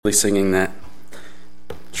singing that.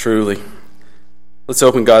 Truly. Let's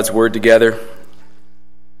open God's Word together.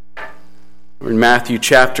 We're in Matthew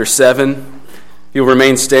chapter 7. If you'll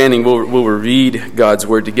remain standing, we'll read God's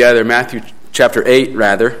Word together. Matthew chapter 8,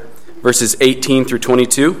 verses 18 through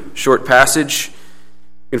 22. Short passage.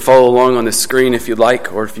 You can follow along on the screen if you'd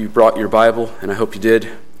like, or if you brought your Bible, and I hope you did,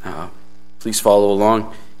 please follow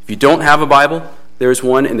along. If you don't have a Bible, there's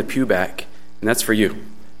one in the pew back, and that's for you.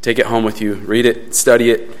 Take it home with you. Read it,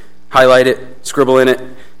 study it, highlight it, scribble in it.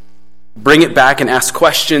 Bring it back and ask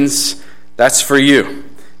questions. That's for you.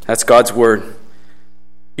 That's God's Word.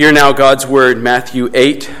 Hear now God's Word, Matthew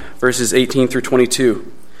 8, verses 18 through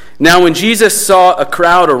 22. Now when Jesus saw a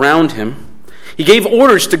crowd around him, he gave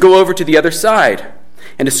orders to go over to the other side.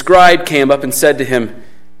 And a scribe came up and said to him,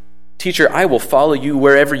 "Teacher, I will follow you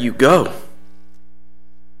wherever you go."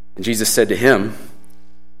 And Jesus said to him,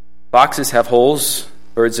 "Foxes have holes,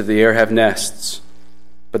 birds of the air have nests,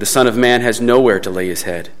 but the Son of Man has nowhere to lay his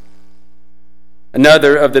head."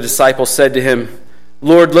 Another of the disciples said to him,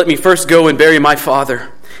 "Lord, let me first go and bury my father."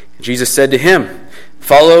 And Jesus said to him,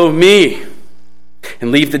 "Follow me,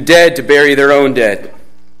 and leave the dead to bury their own dead."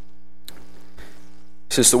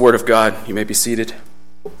 This is the word of God. You may be seated.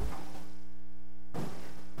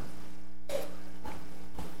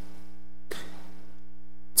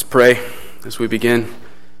 Let's pray as we begin.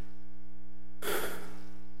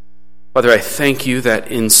 Father, I thank you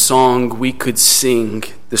that in song we could sing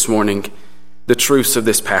this morning the truths of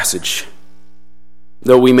this passage,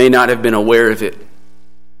 though we may not have been aware of it.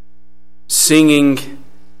 Singing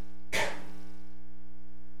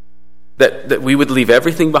that we would leave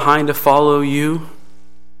everything behind to follow you.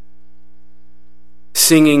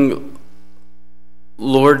 Singing,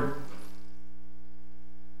 Lord,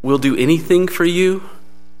 we'll do anything for you.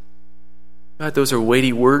 God, those are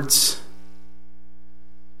weighty words.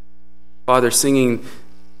 Father, singing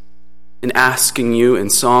and asking you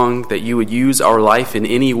in song that you would use our life in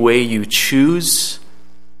any way you choose.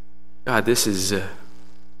 God, this is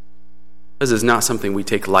not something we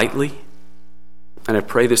take lightly. And I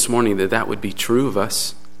pray this morning that that would be true of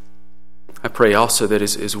us. I pray also that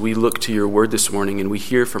as we look to your word this morning and we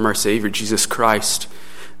hear from our Savior, Jesus Christ,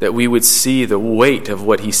 that we would see the weight of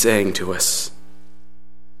what he's saying to us.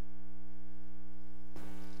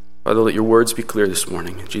 Father, let your words be clear this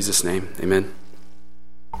morning. In Jesus' name, amen.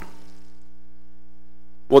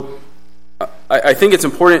 Well, I think it's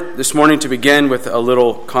important this morning to begin with a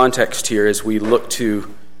little context here as we look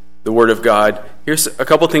to the Word of God. Here's a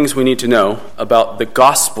couple things we need to know about the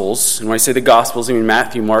Gospels. And when I say the Gospels, I mean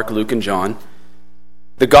Matthew, Mark, Luke, and John.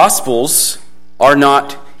 The Gospels are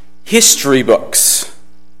not history books,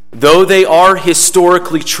 though they are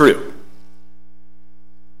historically true.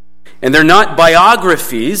 And they're not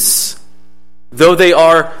biographies, though they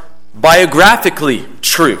are biographically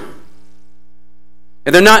true.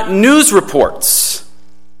 And they're not news reports,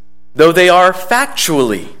 though they are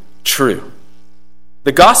factually true.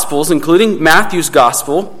 The Gospels, including Matthew's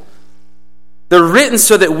Gospel, they're written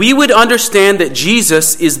so that we would understand that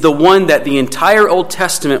Jesus is the one that the entire Old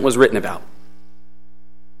Testament was written about.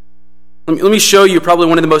 Let me show you probably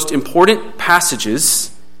one of the most important passages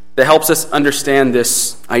that helps us understand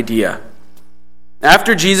this idea.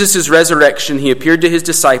 After Jesus' resurrection, he appeared to his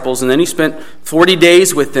disciples, and then he spent 40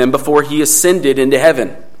 days with them before he ascended into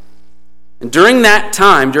heaven. And during that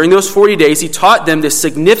time, during those 40 days, he taught them the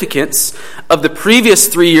significance of the previous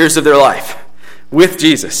 3 years of their life with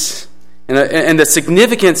Jesus, and the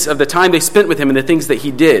significance of the time they spent with him and the things that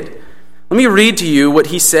he did. Let me read to you what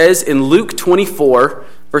he says in Luke 24,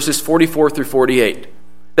 verses 44 through 48.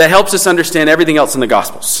 That helps us understand everything else in the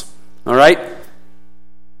Gospels. All right?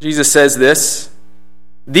 Jesus says this,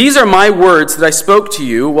 "These are my words that I spoke to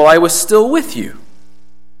you while I was still with you,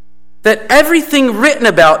 that everything written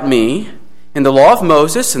about me in the law of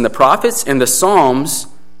Moses and the prophets and the Psalms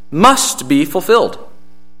must be fulfilled."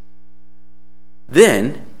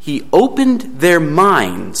 Then he opened their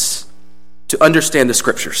minds to understand the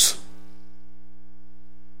Scriptures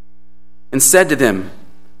and said to them,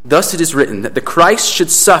 "Thus it is written, that the Christ should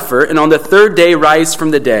suffer and on the third day rise from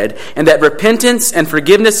the dead, and that repentance and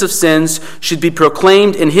forgiveness of sins should be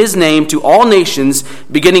proclaimed in his name to all nations,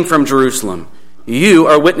 beginning from Jerusalem. You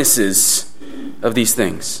are witnesses of these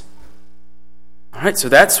things." All right, so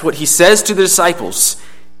that's what he says to the disciples.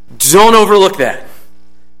 Don't overlook that.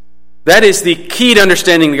 That is the key to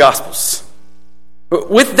understanding the Gospels.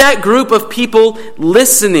 With that group of people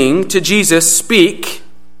listening to Jesus speak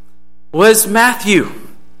was Matthew,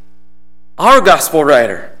 our gospel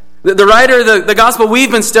writer, the writer of the gospel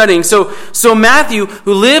we've been studying. So Matthew,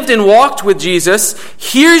 who lived and walked with Jesus,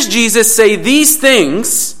 hears Jesus say these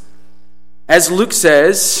things, as Luke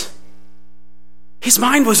says, his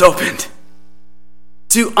mind was opened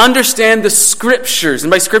to understand the Scriptures.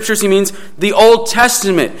 And by Scriptures, he means the Old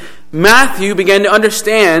Testament. Matthew began to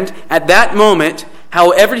understand at that moment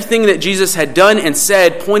how everything that Jesus had done and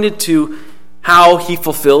said pointed to how he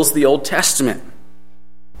fulfills the Old Testament.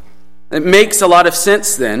 It makes a lot of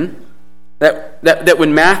sense then that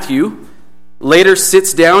when Matthew later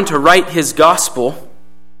sits down to write his gospel,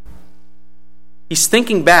 he's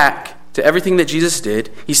thinking back to everything that Jesus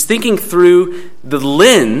did. He's thinking through the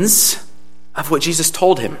lens of what Jesus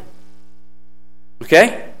told him.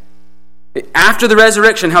 Okay? After the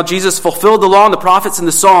resurrection, how Jesus fulfilled the law and the prophets and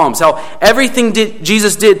the Psalms, how everything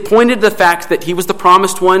Jesus did pointed to the fact that he was the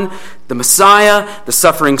promised one, the Messiah, the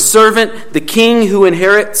suffering servant, the king who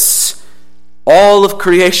inherits all of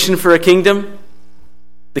creation for a kingdom,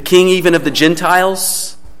 the king even of the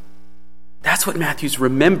Gentiles. That's what Matthew's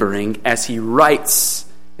remembering as he writes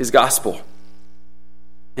his gospel.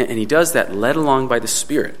 And he does that led along by the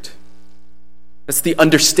Spirit. That's the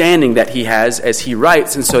understanding that he has as he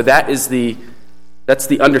writes, and so that's the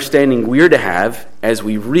understanding we're to have as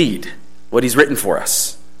we read what he's written for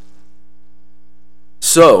us.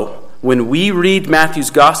 So, when we read Matthew's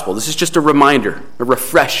gospel, this is just a reminder, a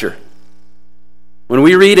refresher. When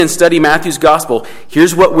we read and study Matthew's gospel,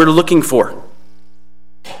 here's what we're looking for.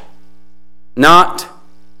 Not,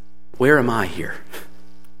 where am I here?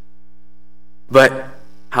 But,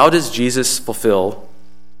 how does Jesus fulfill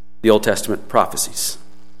the Old Testament prophecies?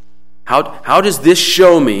 How does this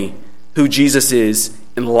show me who Jesus is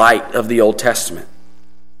in light of the Old Testament?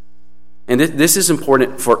 And this is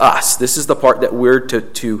important for us. This is the part that we're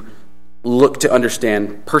to look to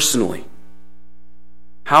understand personally.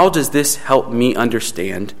 How does this help me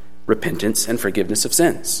understand repentance and forgiveness of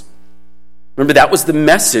sins? Remember, that was the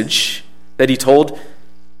message that he told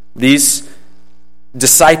these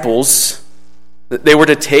disciples that they were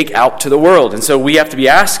to take out to the world. And so we have to be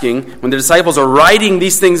asking, when the disciples are writing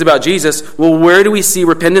these things about Jesus, well, where do we see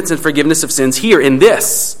repentance and forgiveness of sins here in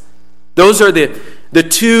this? Those are the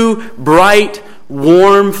two bright,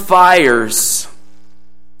 warm fires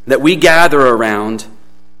that we gather around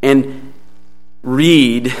and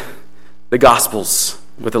read the Gospels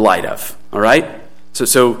with the light of. All right?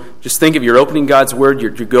 So just think of, you're opening God's Word,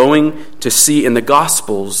 you're going to see in the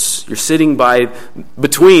Gospels, you're sitting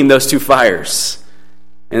between those two fires.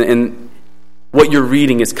 And what you're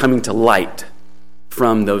reading is coming to light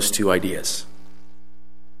from those two ideas.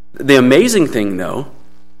 The amazing thing, though,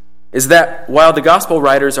 is that while the gospel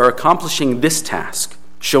writers are accomplishing this task,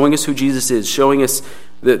 showing us who Jesus is, showing us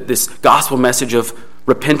this gospel message of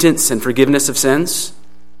repentance and forgiveness of sins,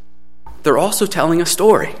 they're also telling a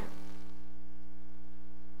story.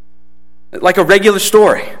 Like a regular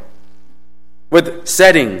story, with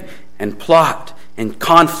setting and plot and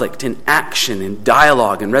conflict and action and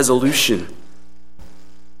dialogue and resolution.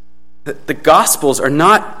 The Gospels are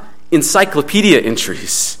not encyclopedia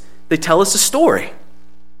entries. They tell us a story.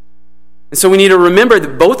 And so we need to remember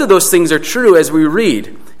that both of those things are true as we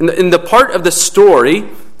read. In the part of the story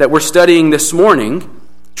that we're studying this morning,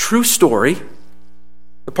 true story,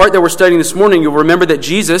 the part that we're studying this morning, you'll remember that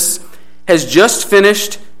Jesus has just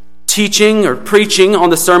finished teaching or preaching on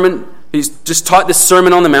the sermon. He's just taught this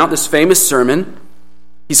Sermon on the Mount, this famous sermon.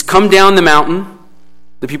 He's come down the mountain.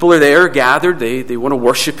 The people are there gathered. They want to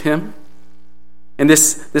worship him. And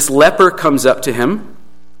this leper comes up to him,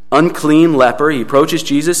 unclean leper. He approaches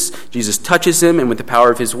Jesus. Jesus touches him, and with the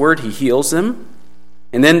power of his word, he heals him.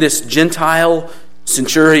 And then this Gentile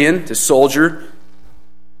centurion, this soldier,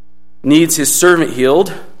 needs his servant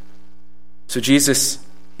healed. So Jesus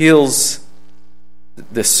heals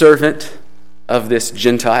the servant of this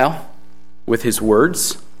Gentile with his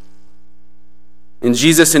words. And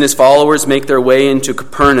Jesus and his followers make their way into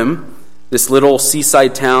Capernaum, this little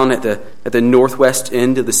seaside town at the northwest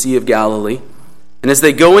end of the Sea of Galilee. And as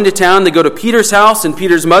they go into town, they go to Peter's house, and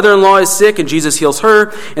Peter's mother-in-law is sick, and Jesus heals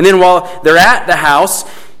her. And then while they're at the house,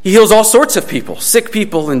 he heals all sorts of people, sick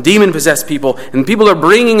people and demon-possessed people. And people are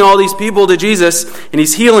bringing all these people to Jesus, and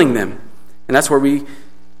he's healing them. And that's where we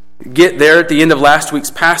get there at the end of last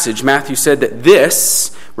week's passage. Matthew said that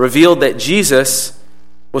this revealed that Jesus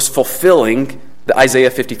was fulfilling the Isaiah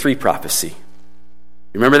 53 prophecy.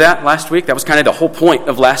 You remember that last week? That was kind of the whole point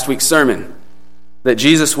of last week's sermon. That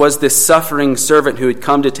Jesus was this suffering servant who had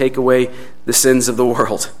come to take away the sins of the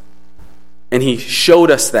world. And he showed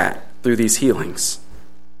us that through these healings.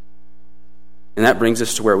 And that brings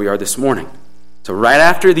us to where we are this morning. So right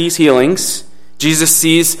after these healings, Jesus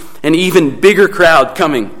sees an even bigger crowd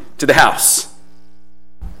coming to the house.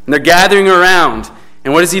 And they're gathering around.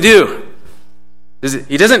 And what does he do?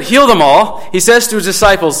 He doesn't heal them all. He says to his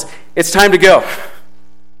disciples, it's time to go.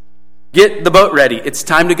 Get the boat ready. It's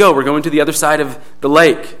time to go. We're going to the other side of the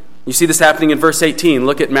lake. You see this happening in verse 18.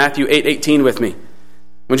 Look at Matthew 8:18 with me.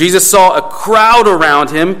 When Jesus saw a crowd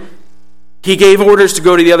around him, he gave orders to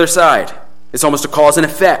go to the other side. It's almost a cause and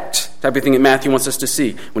effect type of thing that Matthew wants us to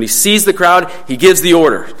see. When he sees the crowd, he gives the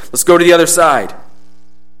order. Let's go to the other side.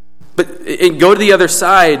 But go to the other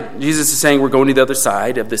side, Jesus is saying we're going to the other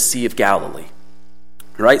side of the Sea of Galilee.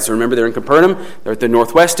 Right? So remember, they're in Capernaum. They're at the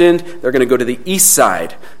northwest end. They're going to go to the east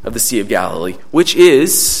side of the Sea of Galilee, which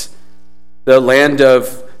is the land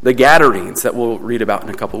of the Gadarenes that we'll read about in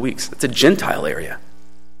a couple weeks. It's a Gentile area.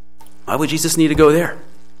 Why would Jesus need to go there?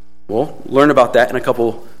 We'll learn about that in a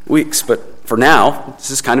couple weeks. But for now,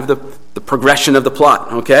 this is kind of the progression of the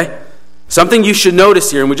plot, okay? Something you should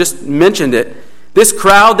notice here, and we just mentioned it. This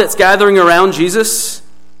crowd that's gathering around Jesus,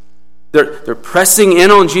 they're pressing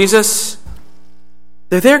in on Jesus.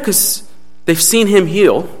 They're there because they've seen him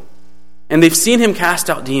heal, and they've seen him cast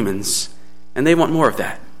out demons, and they want more of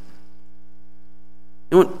that.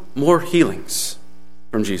 They want more healings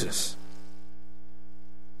from Jesus.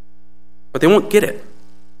 But they won't get it.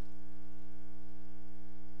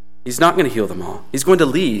 He's not going to heal them all. He's going to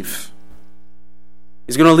leave.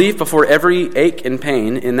 He's going to leave before every ache and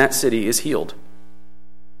pain in that city is healed.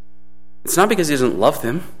 It's not because he doesn't love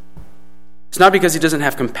them. It's not because he doesn't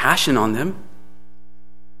have compassion on them.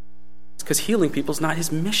 It's because healing people is not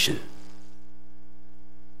his mission.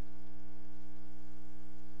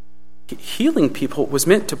 Healing people was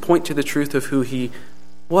meant to point to the truth of who he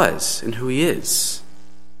was and who he is.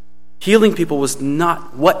 Healing people was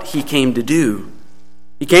not what he came to do.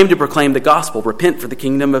 He came to proclaim the gospel. Repent, for the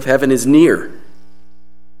kingdom of heaven is near.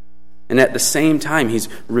 And at the same time, he's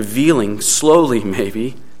revealing, slowly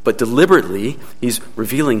maybe, but deliberately, he's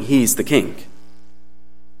revealing he's the king.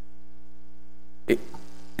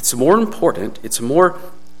 It's more important, it's more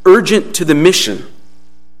urgent to the mission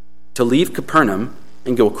to leave Capernaum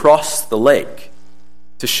and go across the lake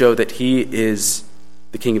to show that he is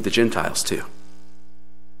the king of the Gentiles too.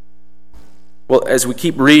 Well, as we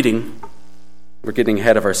keep reading, we're getting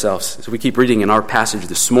ahead of ourselves. As we keep reading in our passage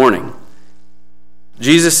this morning,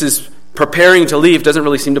 Jesus is preparing to leave, doesn't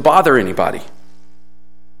really seem to bother anybody.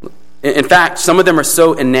 In fact, some of them are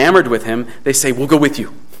so enamored with him, they say, we'll go with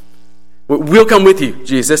you. We'll come with you,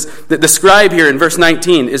 Jesus. The scribe here in verse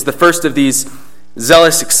 19 is the first of these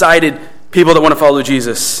zealous, excited people that want to follow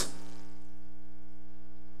Jesus.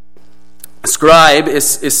 A scribe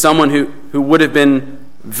is someone who would have been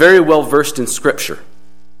very well versed in Scripture.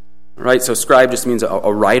 Right? So scribe just means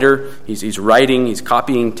a writer. He's writing, he's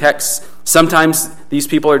copying texts. Sometimes these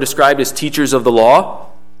people are described as teachers of the law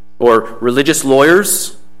or religious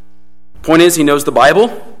lawyers. Point is, he knows the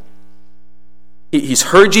Bible. He's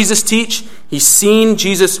heard Jesus teach. He's seen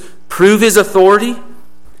Jesus prove his authority.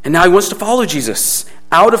 And now he wants to follow Jesus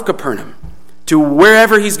out of Capernaum to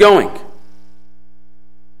wherever he's going.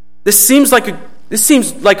 This seems like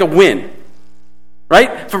a win.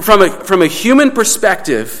 Right? From a human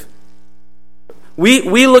perspective,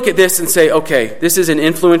 we look at this and say, okay, this is an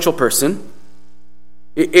influential person.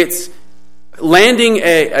 It's landing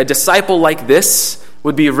a disciple like this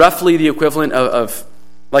would be roughly the equivalent of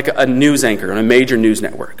like a news anchor on a major news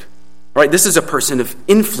network. Right? This is a person of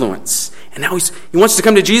influence. And now he wants to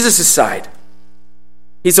come to Jesus' side.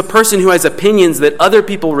 He's a person who has opinions that other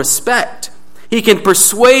people respect. He can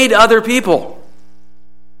persuade other people.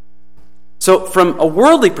 So from a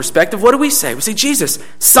worldly perspective, what do we say? We say, Jesus,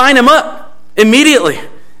 sign him up immediately.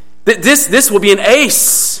 This will be an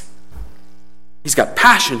ace. He's got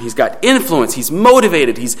passion. He's got influence. He's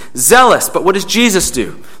motivated. He's zealous. But what does Jesus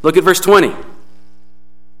do? Look at verse 20.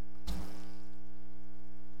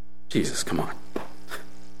 Jesus, come on.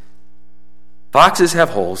 Foxes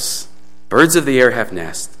have holes, birds of the air have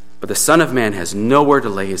nests, but the Son of Man has nowhere to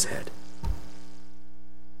lay his head.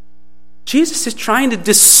 Jesus is trying to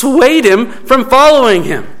dissuade him from following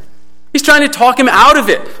him. He's trying to talk him out of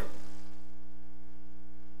it.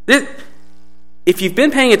 If you've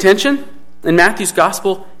been paying attention in Matthew's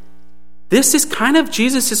gospel, this is kind of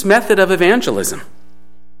Jesus' method of evangelism.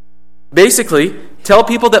 Basically, tell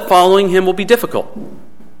people that following him will be difficult.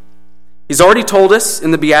 He's already told us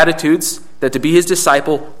in the Beatitudes that to be his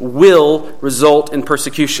disciple will result in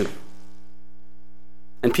persecution.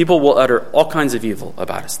 And people will utter all kinds of evil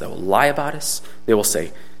about us. They will lie about us. They will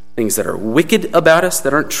say things that are wicked about us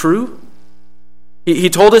that aren't true. He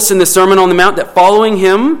told us in the Sermon on the Mount that following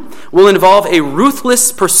him will involve a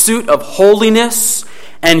ruthless pursuit of holiness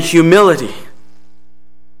and humility.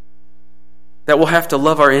 That we'll have to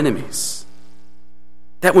love our enemies.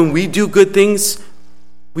 That when we do good things,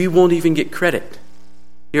 we won't even get credit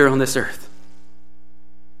here on this earth.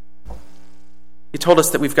 He told us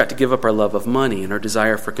that we've got to give up our love of money and our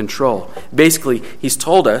desire for control. Basically, he's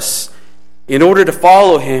told us, in order to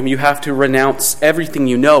follow him, you have to renounce everything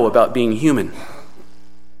you know about being human.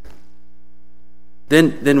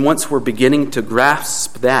 Then once we're beginning to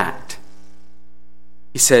grasp that,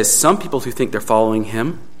 he says some people who think they're following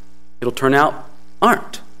him, it'll turn out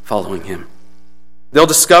aren't following him. They'll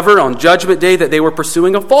discover on Judgment Day that they were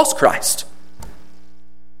pursuing a false Christ,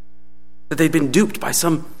 that they'd been duped by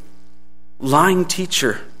some lying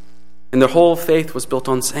teacher, and their whole faith was built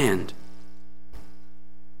on sand.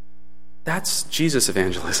 That's Jesus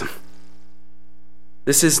evangelism.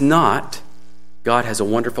 This is not, God has a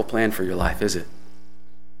wonderful plan for your life, is it?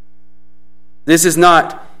 This is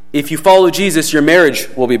not, if you follow Jesus, your marriage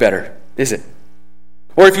will be better, is it?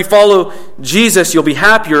 Or if you follow Jesus, you'll be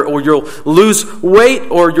happier, or you'll lose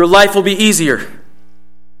weight, or your life will be easier.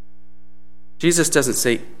 Jesus doesn't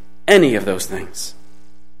say any of those things.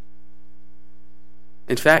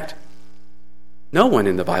 In fact, no one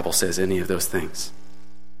in the Bible says any of those things.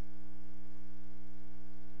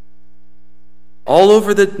 All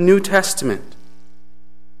over the New Testament,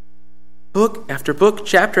 book after book,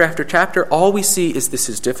 chapter after chapter, all we see is this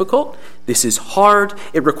is difficult, this is hard,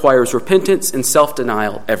 it requires repentance and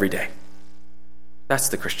self-denial every day. That's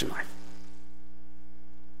the Christian life.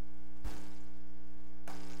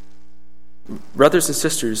 Brothers and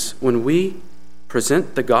sisters, when we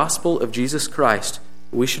present the gospel of Jesus Christ,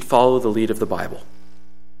 we should follow the lead of the Bible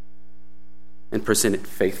and present it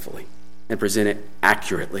faithfully and present it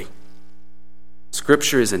accurately.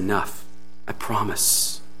 Scripture is enough, I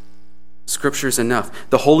promise. Scripture is enough.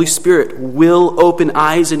 The Holy Spirit will open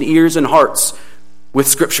eyes and ears and hearts with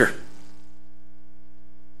Scripture.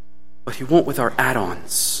 But he won't with our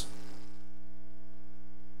add-ons.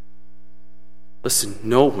 Listen,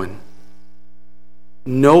 no one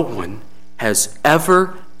has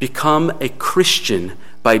ever become a Christian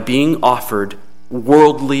by being offered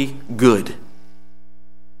worldly good.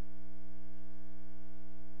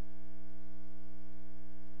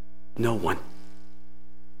 No one.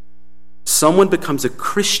 Someone becomes a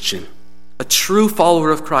Christian, a true follower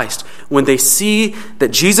of Christ, when they see that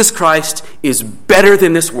Jesus Christ is better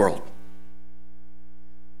than this world.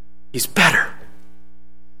 He's better.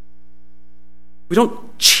 We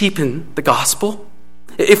don't cheapen the gospel.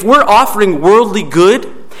 If we're offering worldly good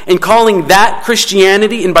and calling that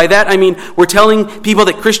Christianity, and by that I mean we're telling people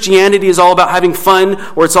that Christianity is all about having fun,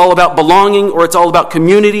 or it's all about belonging, or it's all about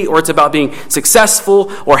community, or it's about being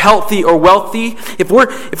successful or healthy or wealthy, if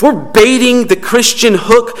we're baiting the Christian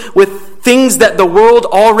hook with things that the world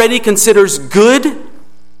already considers good,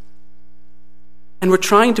 and we're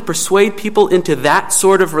trying to persuade people into that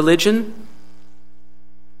sort of religion,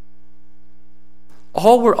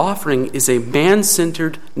 all we're offering is a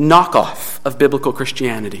man-centered knockoff of biblical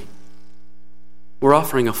Christianity. We're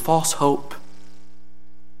offering a false hope,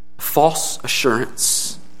 a false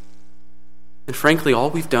assurance. And frankly, all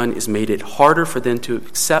we've done is made it harder for them to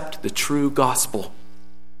accept the true gospel.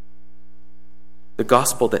 The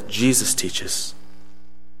gospel that Jesus teaches.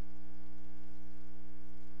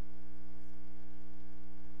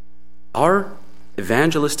 Our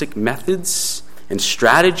evangelistic methods and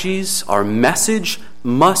strategies, our message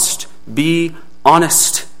must be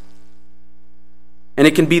honest. And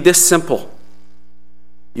it can be this simple.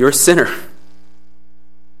 You're a sinner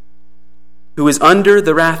who is under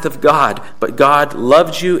the wrath of God, but God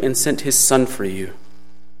loved you and sent his Son for you.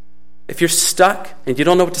 If you're stuck and you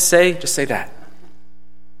don't know what to say, just say that.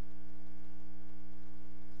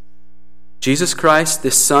 Jesus Christ,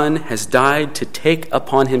 this Son, has died to take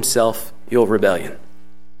upon himself your rebellion.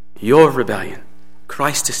 Your rebellion.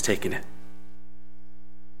 Christ has taken it.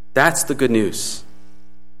 That's the good news.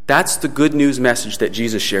 That's the good news message that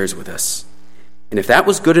Jesus shares with us. And if that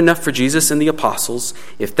was good enough for Jesus and the apostles,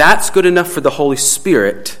 if that's good enough for the Holy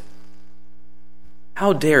Spirit,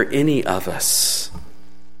 how dare any of us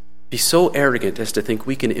be so arrogant as to think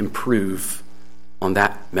we can improve on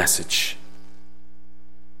that message?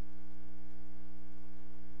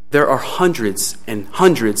 There are hundreds and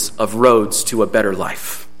hundreds of roads to a better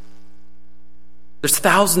life. There's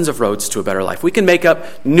thousands of roads to a better life. We can make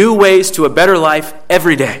up new ways to a better life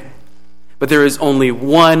every day. But there is only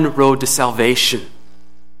one road to salvation.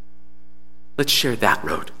 Let's share that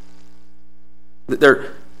road.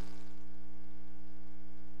 There's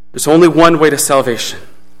only one way to salvation.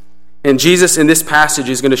 And Jesus in this passage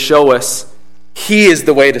is going to show us he is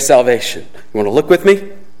the way to salvation. You want to look with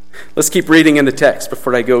me? Let's keep reading in the text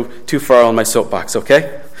before I go too far on my soapbox,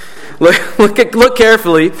 okay? Look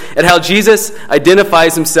carefully at how Jesus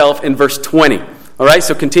identifies himself in verse 20. All right,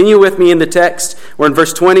 so continue with me in the text. We're in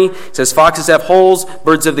verse 20. It says, foxes have holes,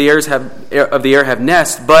 birds of the air have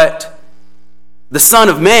nests, but the Son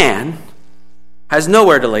of Man has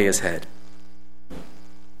nowhere to lay his head.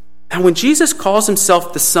 And when Jesus calls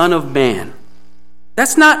himself the Son of Man,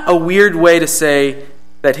 that's not a weird way to say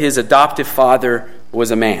that his adoptive father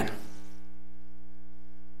was a man.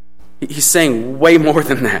 He's saying way more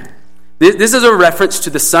than that. This is a reference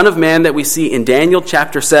to the Son of Man that we see in Daniel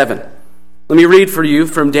chapter 7. Let me read for you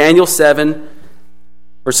from Daniel 7,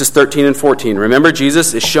 verses 13 and 14. Remember,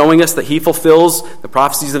 Jesus is showing us that he fulfills the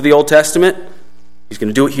prophecies of the Old Testament. He's going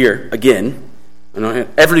to do it here again.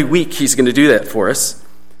 Every week he's going to do that for us.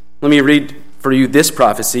 Let me read for you this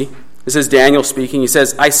prophecy. This is Daniel speaking. He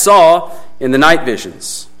says, I saw in the night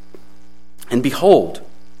visions, and behold,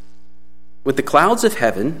 with the clouds of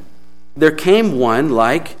heaven, there came one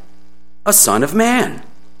like a son of man.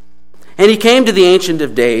 And he came to the Ancient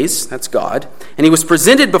of Days, that's God, and he was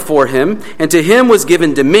presented before him, and to him was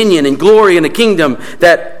given dominion and glory and a kingdom,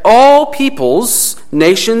 that all peoples,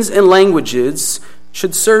 nations, and languages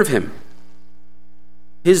should serve him.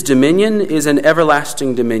 His dominion is an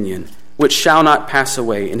everlasting dominion, which shall not pass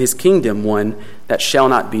away, and his kingdom one that shall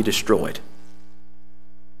not be destroyed.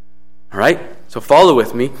 All right, so follow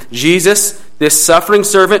with me. Jesus, this suffering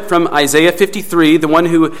servant from Isaiah 53, the one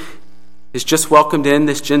who is just welcomed in,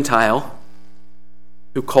 this Gentile,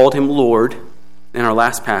 who called him Lord in our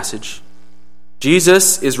last passage.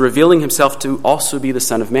 Jesus is revealing himself to also be the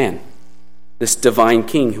Son of Man, this divine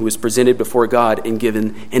King who was presented before God and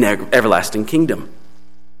given an everlasting kingdom.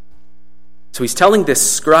 So he's telling this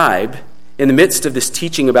scribe, in the midst of this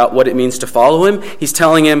teaching about what it means to follow him, he's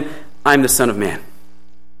telling him, I'm the Son of Man,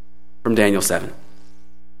 from Daniel 7.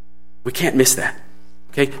 We can't miss that.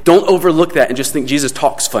 Okay? Don't overlook that and just think Jesus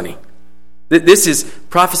talks funny. This is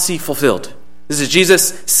prophecy fulfilled. This is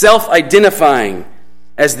Jesus self-identifying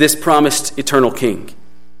as this promised eternal king.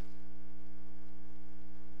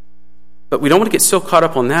 But we don't want to get so caught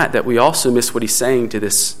up on that we also miss what he's saying to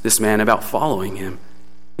this man about following him.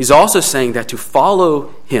 He's also saying that to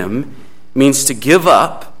follow him means to give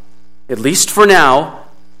up, at least for now,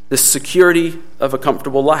 the security of a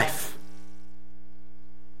comfortable life.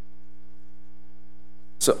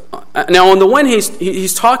 So now, on the one hand,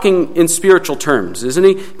 he's talking in spiritual terms, isn't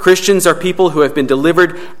he? Christians are people who have been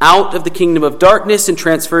delivered out of the kingdom of darkness and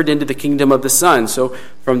transferred into the kingdom of the Son. So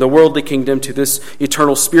from the worldly kingdom to this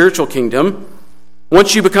eternal spiritual kingdom.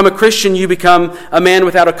 Once you become a Christian, you become a man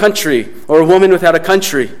without a country or a woman without a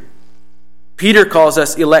country. Peter calls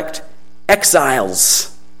us elect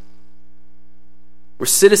exiles. We're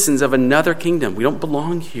citizens of another kingdom. We don't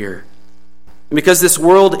belong here. And because this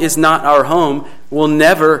world is not our home, we'll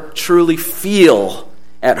never truly feel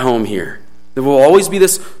at home here. There will always be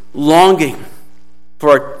this longing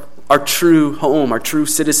for our true home, our true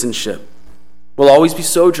citizenship. We'll always be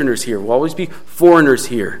sojourners here. We'll always be foreigners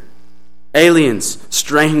here. Aliens,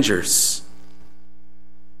 strangers.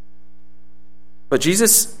 But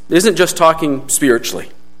Jesus isn't just talking spiritually.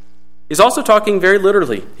 He's also talking very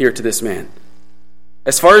literally here to this man.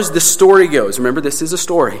 As far as the story goes, remember this is a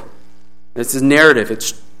story. This is narrative.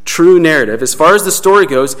 It's true narrative. As far as the story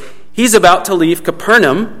goes, he's about to leave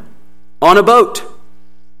Capernaum on a boat.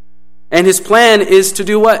 And his plan is to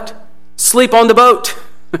do what? Sleep on the boat.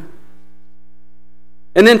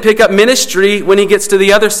 And then pick up ministry when he gets to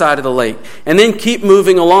the other side of the lake. And then keep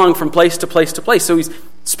moving along from place to place to place. So he's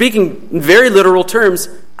speaking in very literal terms.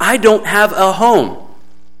 I don't have a home.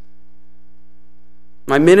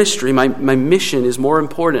 My ministry, my mission is more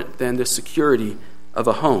important than the security of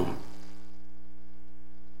a home.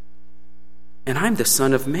 And I'm the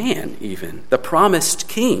Son of Man, even, the promised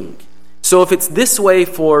king. So if it's this way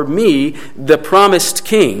for me, the promised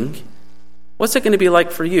king, what's it going to be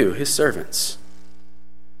like for you, his servants?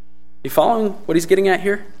 You following what he's getting at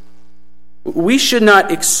here? We should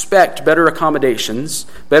not expect better accommodations,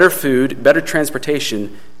 better food, better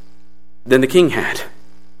transportation than the king had.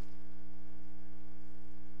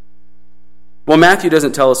 Well, Matthew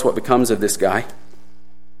doesn't tell us what becomes of this guy.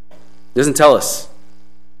 He doesn't tell us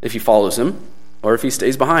if he follows him or if he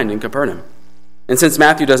stays behind in Capernaum. And since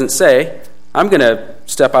Matthew doesn't say, I'm going to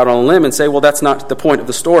step out on a limb and say, well, that's not the point of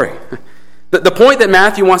the story. The point that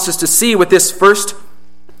Matthew wants us to see with this first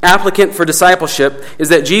applicant for discipleship is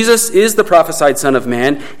that Jesus is the prophesied Son of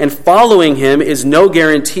Man, and following him is no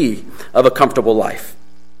guarantee of a comfortable life.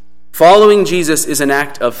 Following Jesus is an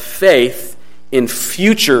act of faith in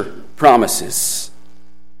future promises.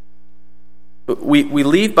 We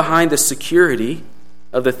leave behind the security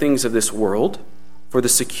of the things of this world for the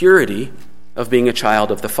security of being a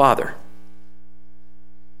child of the Father.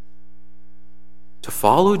 To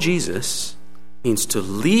follow Jesus means to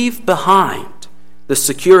leave behind the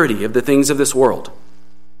security of the things of this world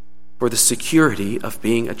for the security of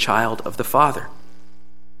being a child of the Father.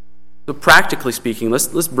 So practically speaking,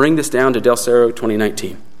 let's bring this down to Del Cerro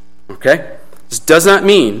 2019. Okay? This does not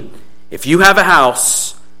mean if you have a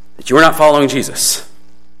house that you're not following Jesus.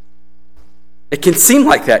 It can seem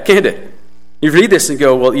like that, can't it? You read this and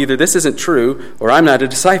go, well, either this isn't true or I'm not a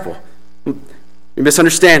disciple. You're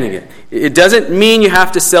misunderstanding it. It doesn't mean you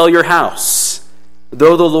have to sell your house,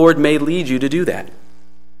 though the Lord may lead you to do that.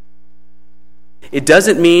 It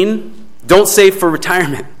doesn't mean don't save for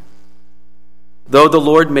retirement, though the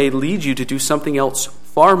Lord may lead you to do something else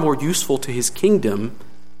far more useful to his kingdom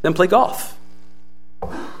than play golf.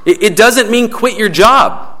 It doesn't mean quit your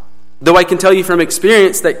job, though I can tell you from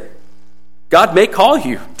experience that God may call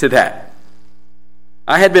you to that.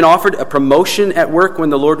 I had been offered a promotion at work when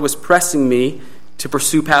the Lord was pressing me to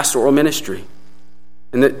pursue pastoral ministry.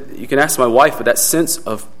 And that you can ask my wife, but that sense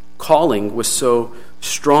of calling was so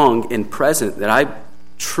strong and present that I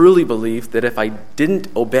truly believed that if I didn't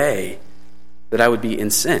obey, that I would be in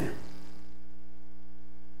sin.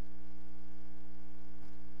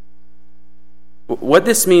 What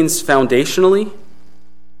this means foundationally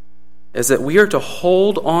is that we are to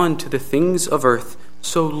hold on to the things of earth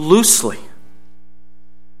so loosely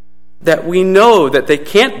that we know that they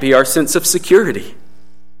can't be our sense of security.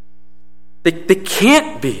 They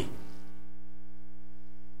can't be.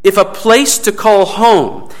 If a place to call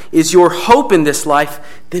home is your hope in this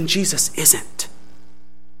life, then Jesus isn't.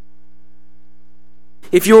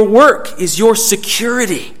 If your work is your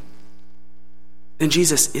security, then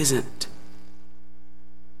Jesus isn't.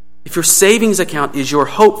 If your savings account is your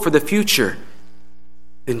hope for the future,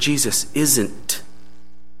 then Jesus isn't.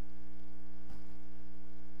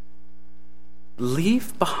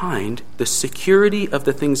 Leave behind the security of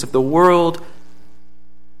the things of the world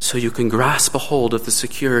so you can grasp a hold of the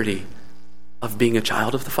security of being a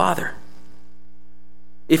child of the Father.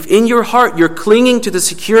 If in your heart you're clinging to the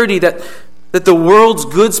security that the world's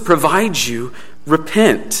goods provide you,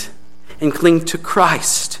 repent and cling to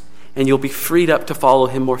Christ, and you'll be freed up to follow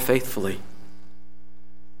him more faithfully.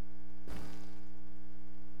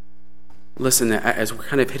 Listen, as we're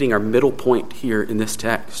kind of hitting our middle point here in this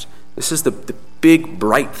text, this is the big,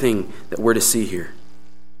 bright thing that we're to see here.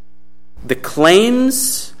 The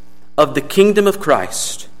claims of the kingdom of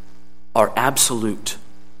Christ are absolute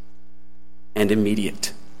and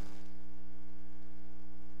immediate.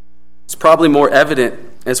 It's probably more evident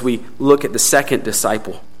as we look at the second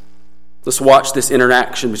disciple. Let's watch this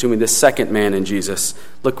interaction between this second man and Jesus.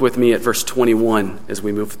 Look with me at verse 21 as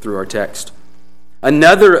we move through our text.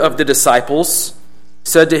 Another of the disciples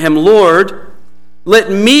said to him, "Lord,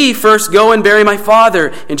 let me first go and bury my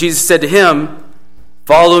father." And Jesus said to him,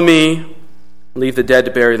 "Follow me, leave the dead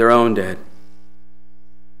to bury their own dead."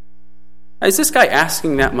 Is this guy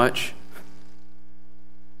asking that much?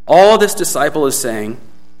 All this disciple is saying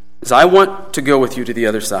is, I want to go with you to the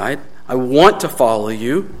other side. I want to follow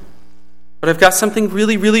you. But I've got something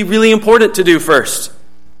really, really, really important to do first.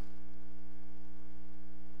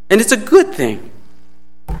 And it's a good thing.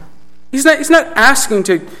 He's not asking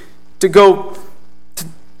to go to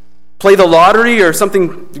play the lottery or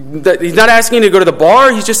something. He's not asking to go to the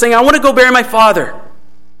bar. He's just saying, I want to go bury my father.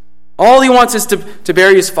 All he wants is to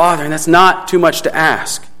bury his father, and that's not too much to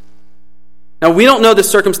ask. Now, we don't know the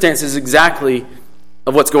circumstances exactly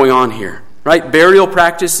of what's going on here, right? Burial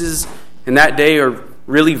practices in that day are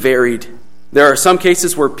really varied. There are some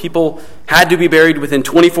cases where people had to be buried within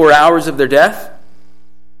 24 hours of their death.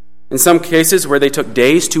 In some cases where they took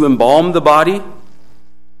days to embalm the body.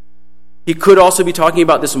 He could also be talking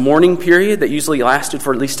about this mourning period that usually lasted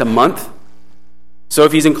for at least a month. So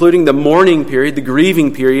if he's including the mourning period, the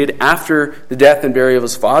grieving period after the death and burial of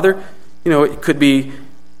his father, it could be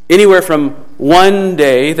anywhere from 1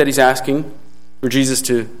 day that he's asking for Jesus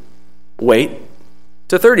to wait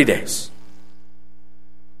to 30 days.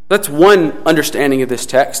 That's one understanding of this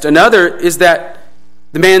text. Another is that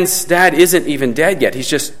the man's dad isn't even dead yet. He's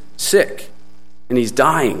just sick and he's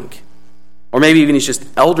dying. Or maybe even he's just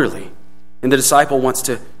elderly. And the disciple wants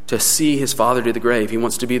to see his father to the grave. He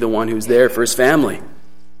wants to be the one who's there for his family.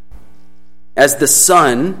 As the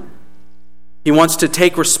son, he wants to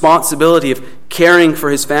take responsibility of caring for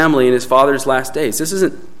his family in his father's last days. This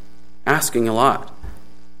isn't asking a lot.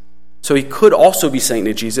 So he could also be saying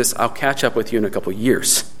to Jesus, I'll catch up with you in a couple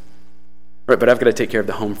years. Right, but I've got to take care of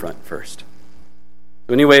the home front first.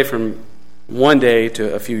 So anyway, from 1 day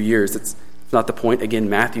to a few years, that's not the point. Again,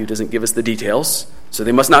 Matthew doesn't give us the details, so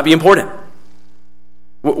they must not be important.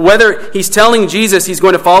 Whether he's telling Jesus he's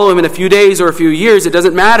going to follow him in a few days or a few years, it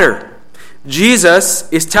doesn't matter.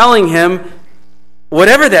 Jesus is telling him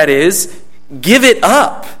whatever that is, give it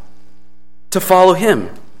up to follow him.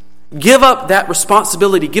 Give up that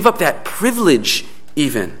responsibility, give up that privilege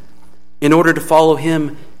even, in order to follow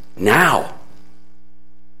him now.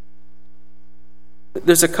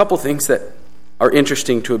 There's a couple things that are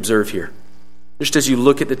interesting to observe here. Just as you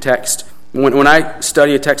look at the text, when I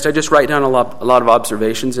study a text, I just write down a lot of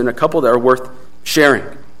observations, and a couple that are worth sharing.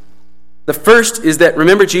 The first is that,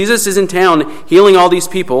 remember, Jesus is in town healing all these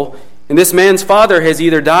people, and this man's father has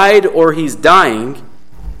either died or he's dying,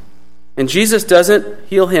 and Jesus doesn't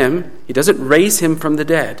heal him. He doesn't raise him from the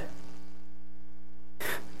dead.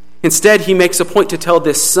 Instead, he makes a point to tell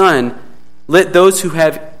this son, let those who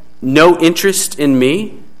have no interest in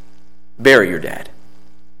me bury your dad.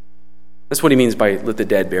 That's what he means by let the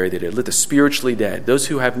dead bury the dead. Let the spiritually dead, those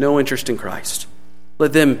who have no interest in Christ,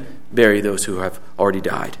 let them bury those who have already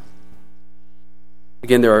died.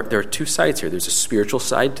 Again, there are two sides here. There's a spiritual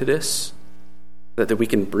side to this that we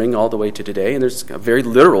can bring all the way to today, and there's a very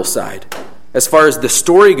literal side. As far as the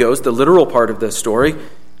story goes, the literal part of the story,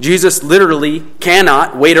 Jesus literally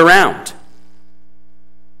cannot wait around.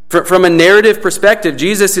 From a narrative perspective,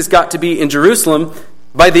 Jesus has got to be in Jerusalem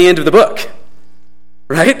by the end of the book,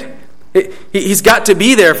 right? He's got to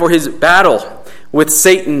be there for his battle with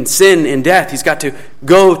Satan, sin, and death. He's got to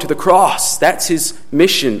go to the cross. That's his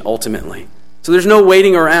mission ultimately. So there's no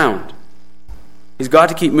waiting around. He's got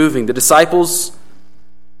to keep moving. The disciples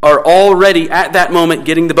are already at that moment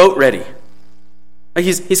getting the boat ready.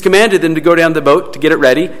 He's commanded them to go down the boat to get it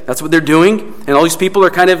ready. That's what they're doing. And all these people are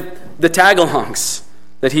kind of the tag-alongs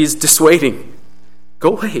that he's dissuading.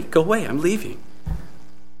 Go away, I'm leaving.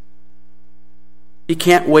 He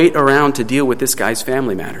can't wait around to deal with this guy's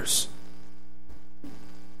family matters.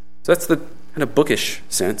 So that's the kind of bookish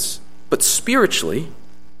sense. But spiritually,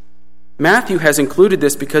 Matthew has included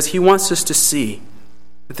this because he wants us to see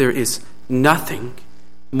that there is nothing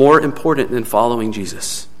more important than following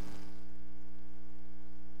Jesus.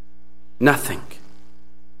 Nothing.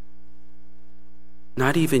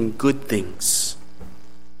 Not even good things.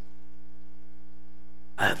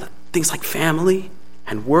 Things like family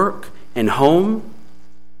and work and home.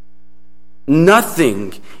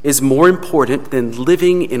 Nothing is more important than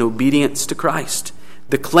living in obedience to Christ.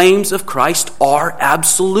 The claims of Christ are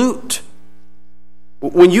absolute.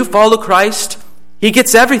 When you follow Christ, he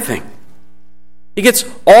gets everything. He gets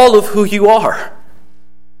all of who you are.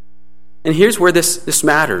 And here's where this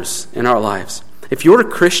matters in our lives. If you're a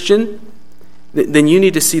Christian, then you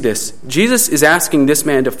need to see this. Jesus is asking this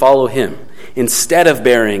man to follow him instead of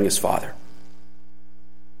burying his father.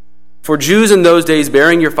 For Jews in those days,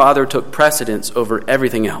 burying your father took precedence over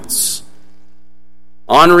everything else.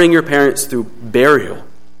 Honoring your parents through burial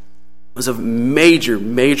was a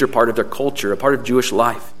major part of their culture, a part of Jewish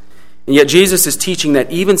life. And yet Jesus is teaching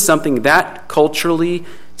that even something that culturally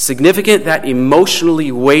significant, that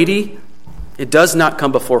emotionally weighty, it does not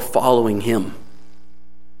come before following him.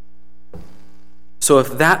 So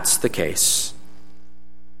if that's the case,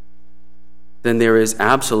 then there is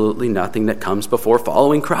absolutely nothing that comes before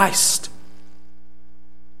following Christ.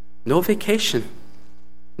 No vacation,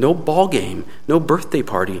 no ball game, no birthday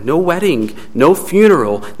party, no wedding, no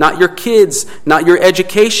funeral, not your kids, not your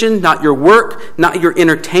education, not your work, not your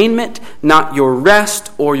entertainment, not your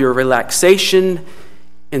rest or your relaxation,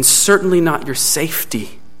 and certainly not your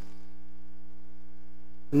safety.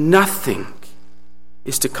 Nothing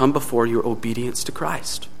is to come before your obedience to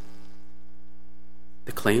Christ.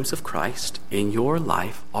 The claims of Christ in your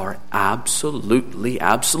life are absolutely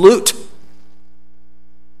absolute.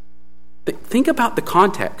 Think about the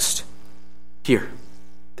context here.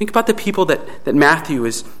 Think about the people that Matthew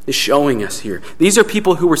is showing us here. These are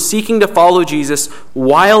people who were seeking to follow Jesus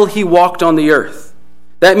while he walked on the earth.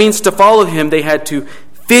 That means to follow him, they had to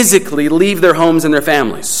physically leave their homes and their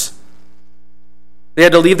families. They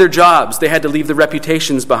had to leave their jobs. They had to leave their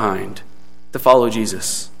reputations behind to follow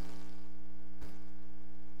Jesus.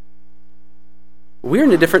 We're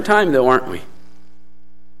in a different time, though, aren't we?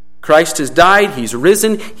 Christ has died, he's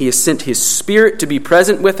risen, he has sent his Spirit to be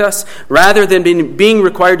present with us. Rather than being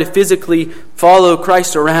required to physically follow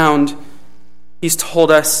Christ around, he's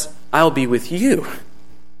told us, I'll be with you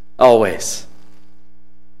always.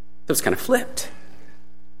 So it's kind of flipped.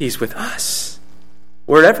 He's with us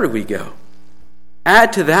wherever we go.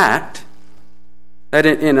 Add to that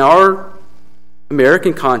in our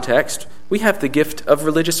American context, we have the gift of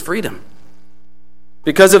religious freedom.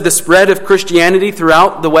 Because of the spread of Christianity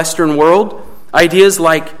throughout the Western world, ideas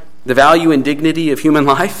like the value and dignity of human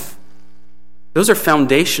life, those are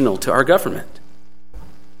foundational to our government.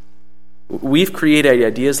 We've created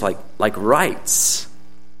ideas like rights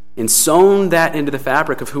and sewn that into the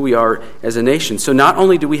fabric of who we are as a nation. So not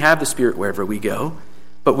only do we have the Spirit wherever we go,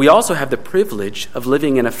 but we also have the privilege of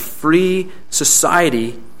living in a free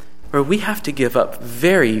society where we have to give up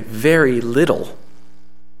very, very little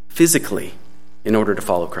physically in order to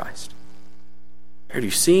follow Christ. Are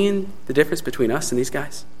you seeing the difference between us and these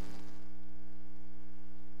guys?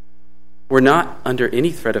 We're not under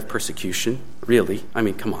any threat of persecution, really. I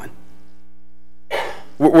mean, come on.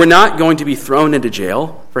 We're not going to be thrown into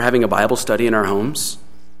jail for having a Bible study in our homes.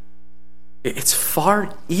 It's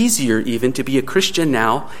far easier even to be a Christian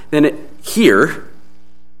now than it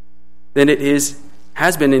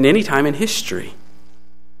has been in any time in history.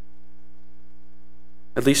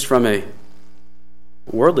 At least from a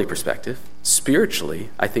worldly perspective. Spiritually,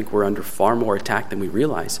 I think we're under far more attack than we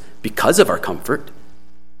realize because of our comfort.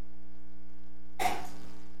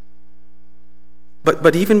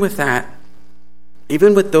 But even with that,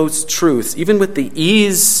 even with those truths, even with the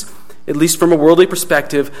ease, at least from a worldly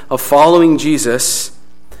perspective, of following Jesus,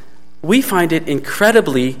 we find it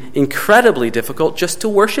incredibly, incredibly difficult just to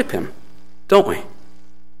worship him, don't we?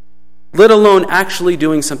 Let alone actually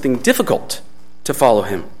doing something difficult to follow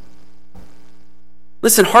him.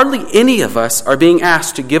 Listen, hardly any of us are being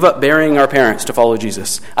asked to give up burying our parents to follow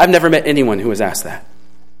Jesus. I've never met anyone who was asked that.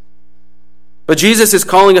 But Jesus is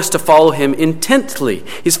calling us to follow him intently.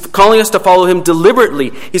 He's calling us to follow him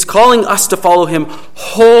deliberately. He's calling us to follow him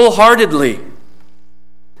wholeheartedly.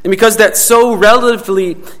 And because that's so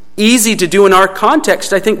relatively easy to do in our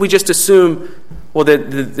context, I think we just assume, well,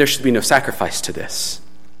 there should be no sacrifice to this.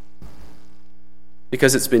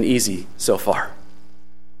 Because it's been easy so far.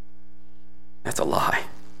 That's a lie.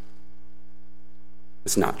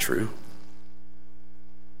 It's not true.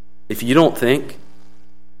 If you don't think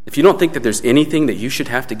that there's anything that you should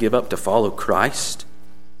have to give up to follow Christ,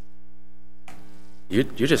 you're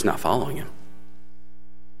just not following him.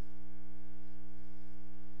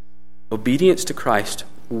 Obedience to Christ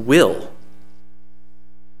will,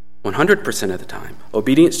 100% of the time,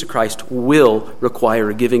 obedience to Christ will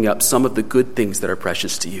require giving up some of the good things that are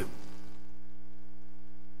precious to you.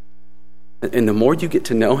 And the more you get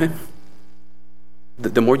to know him,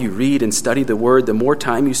 the more you read and study the Word, the more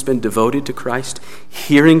time you spend devoted to Christ,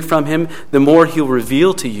 hearing from him, the more he'll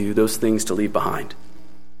reveal to you those things to leave behind.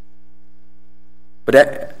 But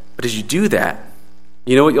as you do that,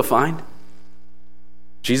 you know what you'll find?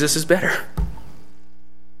 Jesus is better.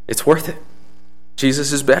 It's worth it.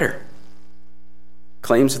 Jesus is better.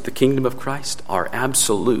 Claims of the kingdom of Christ are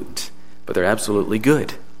absolute, but they're absolutely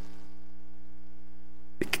good.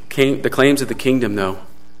 The claims of the kingdom, though,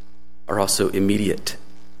 are also immediate.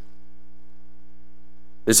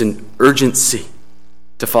 There's an urgency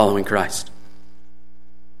to following Christ.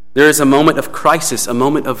 There is a moment of crisis, a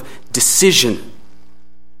moment of decision.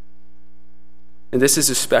 And this is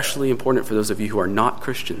especially important for those of you who are not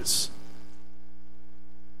Christians.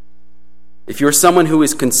 If you're someone who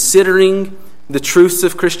is considering the truths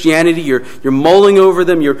of Christianity, you're mulling over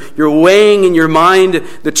them, you're weighing in your mind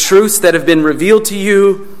the truths that have been revealed to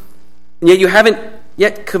you, and yet you haven't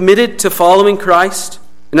yet committed to following Christ.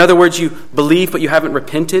 In other words, you believe but you haven't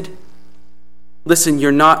repented. Listen,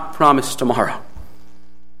 you're not promised tomorrow.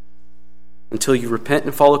 Until you repent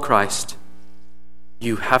and follow Christ,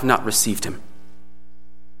 you have not received him.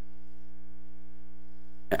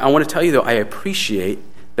 I want to tell you, though, I appreciate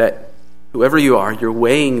that whoever you are, you're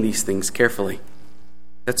weighing these things carefully.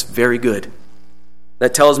 That's very good.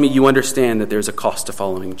 That tells me you understand that there's a cost to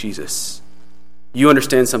following Jesus. You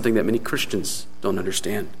understand something that many Christians don't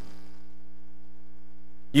understand.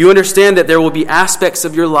 You understand that there will be aspects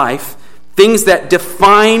of your life, things that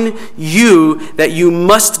define you, that you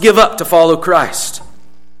must give up to follow Christ.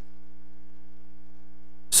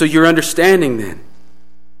 So you're understanding then,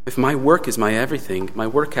 if my work is my everything, my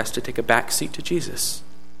work has to take a back seat to Jesus.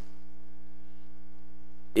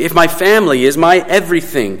 If my family is my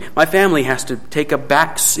everything, my family has to take a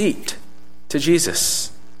back seat to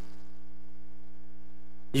Jesus.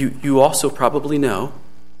 You also probably know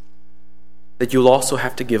that you'll also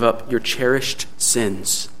have to give up your cherished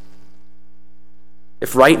sins.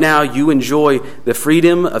 If right now you enjoy the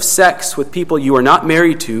freedom of sex with people you are not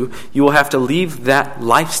married to, you will have to leave that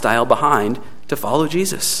lifestyle behind to follow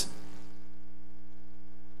Jesus.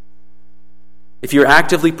 If you're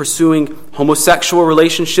actively pursuing homosexual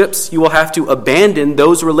relationships, you will have to abandon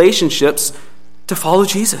those relationships to follow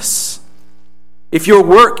Jesus. If your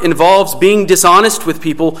work involves being dishonest with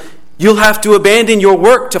people, you'll have to abandon your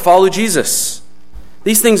work to follow Jesus.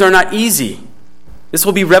 These things are not easy. This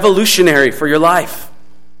will be revolutionary for your life.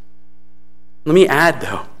 Let me add,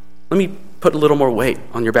 though, let me put a little more weight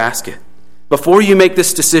on your basket. Before you make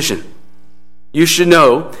this decision, you should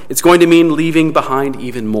know it's going to mean leaving behind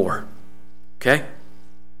even more. Okay?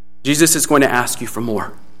 Jesus is going to ask you for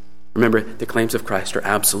more. Remember, the claims of Christ are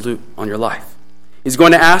absolute on your life. He's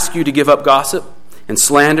going to ask you to give up gossip and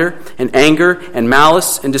slander and anger and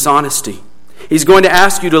malice and dishonesty. He's going to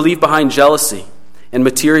ask you to leave behind jealousy and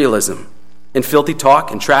materialism and filthy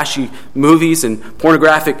talk and trashy movies and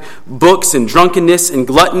pornographic books and drunkenness and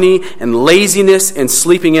gluttony and laziness and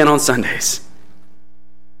sleeping in on Sundays.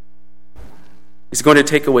 He's going to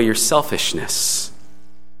take away your selfishness.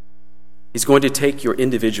 He's going to take your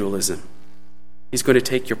individualism. He's going to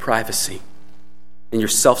take your privacy and your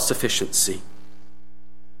self-sufficiency.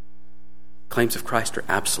 Claims of Christ are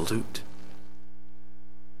absolute.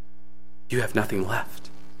 You have nothing left.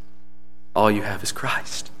 All you have is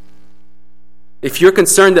Christ. If you're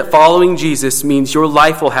concerned that following Jesus means your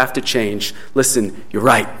life will have to change, listen, you're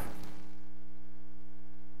right.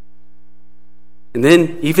 And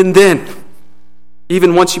then,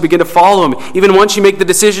 even once you begin to follow him, even once you make the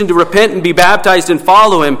decision to repent and be baptized and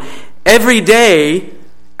follow him, every day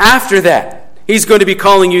after that, he's going to be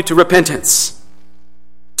calling you to repentance.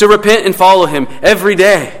 To repent and follow him every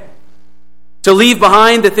day. To leave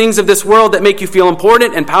behind the things of this world that make you feel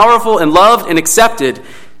important and powerful and loved and accepted.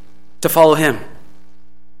 To follow him.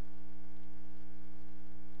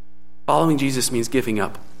 Following Jesus means giving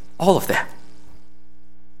up all of that.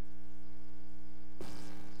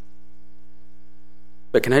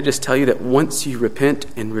 But can I just tell you that once you repent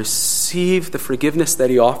and receive the forgiveness that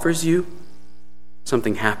he offers you,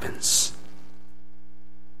 something happens.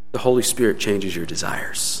 The Holy Spirit changes your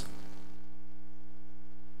desires.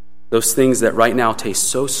 Those things that right now taste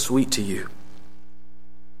so sweet to you,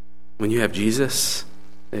 when you have Jesus,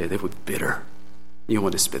 they were bitter. You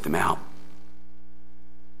want to spit them out.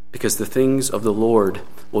 Because the things of the Lord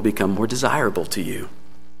will become more desirable to you.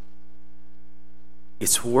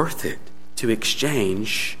 It's worth it to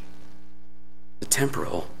exchange the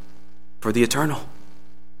temporal for the eternal.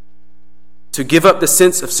 To give up the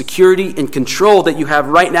sense of security and control that you have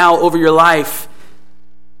right now over your life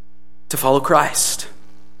to follow Christ.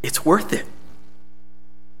 It's worth it.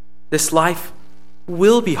 This life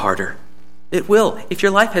will be harder. It will. If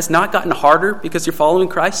your life has not gotten harder because you're following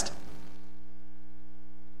Christ,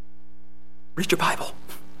 read your Bible.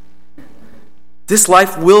 This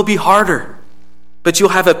life will be harder. But you'll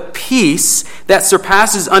have a peace that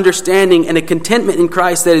surpasses understanding and a contentment in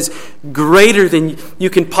Christ that is greater than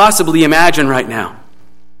you can possibly imagine right now.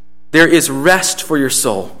 There is rest for your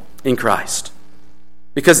soul in Christ.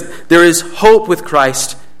 Because there is hope with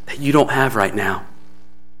Christ that you don't have right now.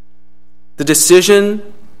 The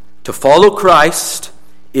decision to follow Christ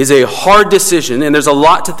is a hard decision, and there's a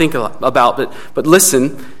lot to think about. But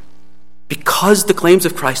listen, because the claims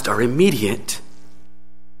of Christ are immediate,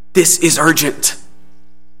 this is urgent.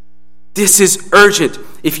 This is urgent.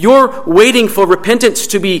 If you're waiting for repentance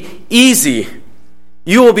to be easy,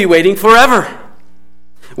 you will be waiting forever.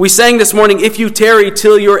 We sang this morning, if you tarry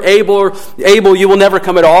till you're able, you will never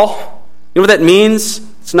come at all. You know what that means?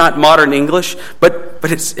 It's not modern English, but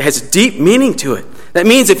it has deep meaning to it. That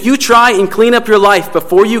means if you try and clean up your life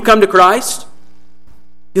before you come to Christ,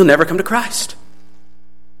 you'll never come to Christ.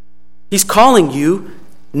 He's calling you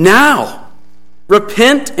now.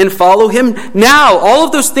 Repent and follow him now. All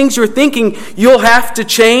of those things you're thinking you'll have to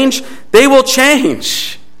change, they will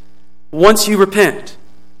change once you repent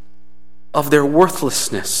of their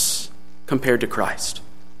worthlessness compared to Christ.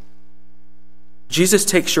 Jesus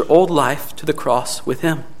takes your old life to the cross with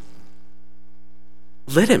him.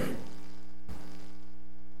 Let him.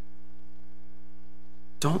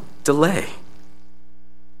 Don't delay.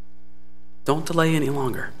 Don't delay any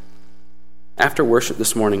longer. After worship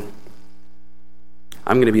this morning,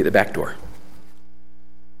 I'm going to be at the back door.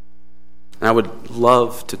 And I would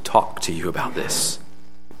love to talk to you about this.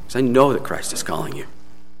 Because I know that Christ is calling you.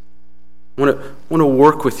 I want to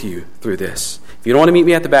work with you through this. If you don't want to meet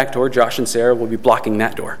me at the back door, Josh and Sarah will be blocking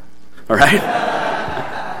that door. All right?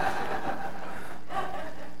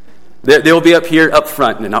 They'll be up here up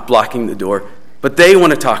front and not blocking the door. But they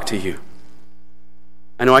want to talk to you.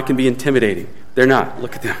 I know I can be intimidating. They're not.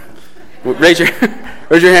 Look at them. Raise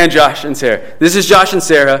your hand, Josh and Sarah. This is Josh and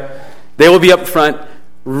Sarah. They will be up front,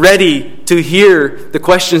 ready to hear the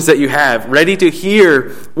questions that you have, ready to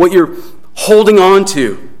hear what you're holding on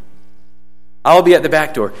to. I'll be at the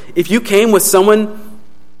back door. If you came with someone,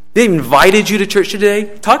 they invited you to church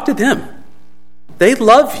today, talk to them. They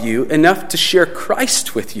love you enough to share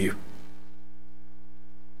Christ with you.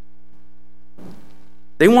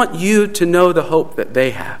 They want you to know the hope that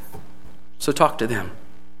they have. So talk to them.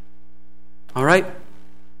 All right?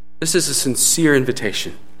 This is a sincere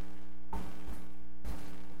invitation.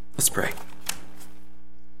 Let's pray.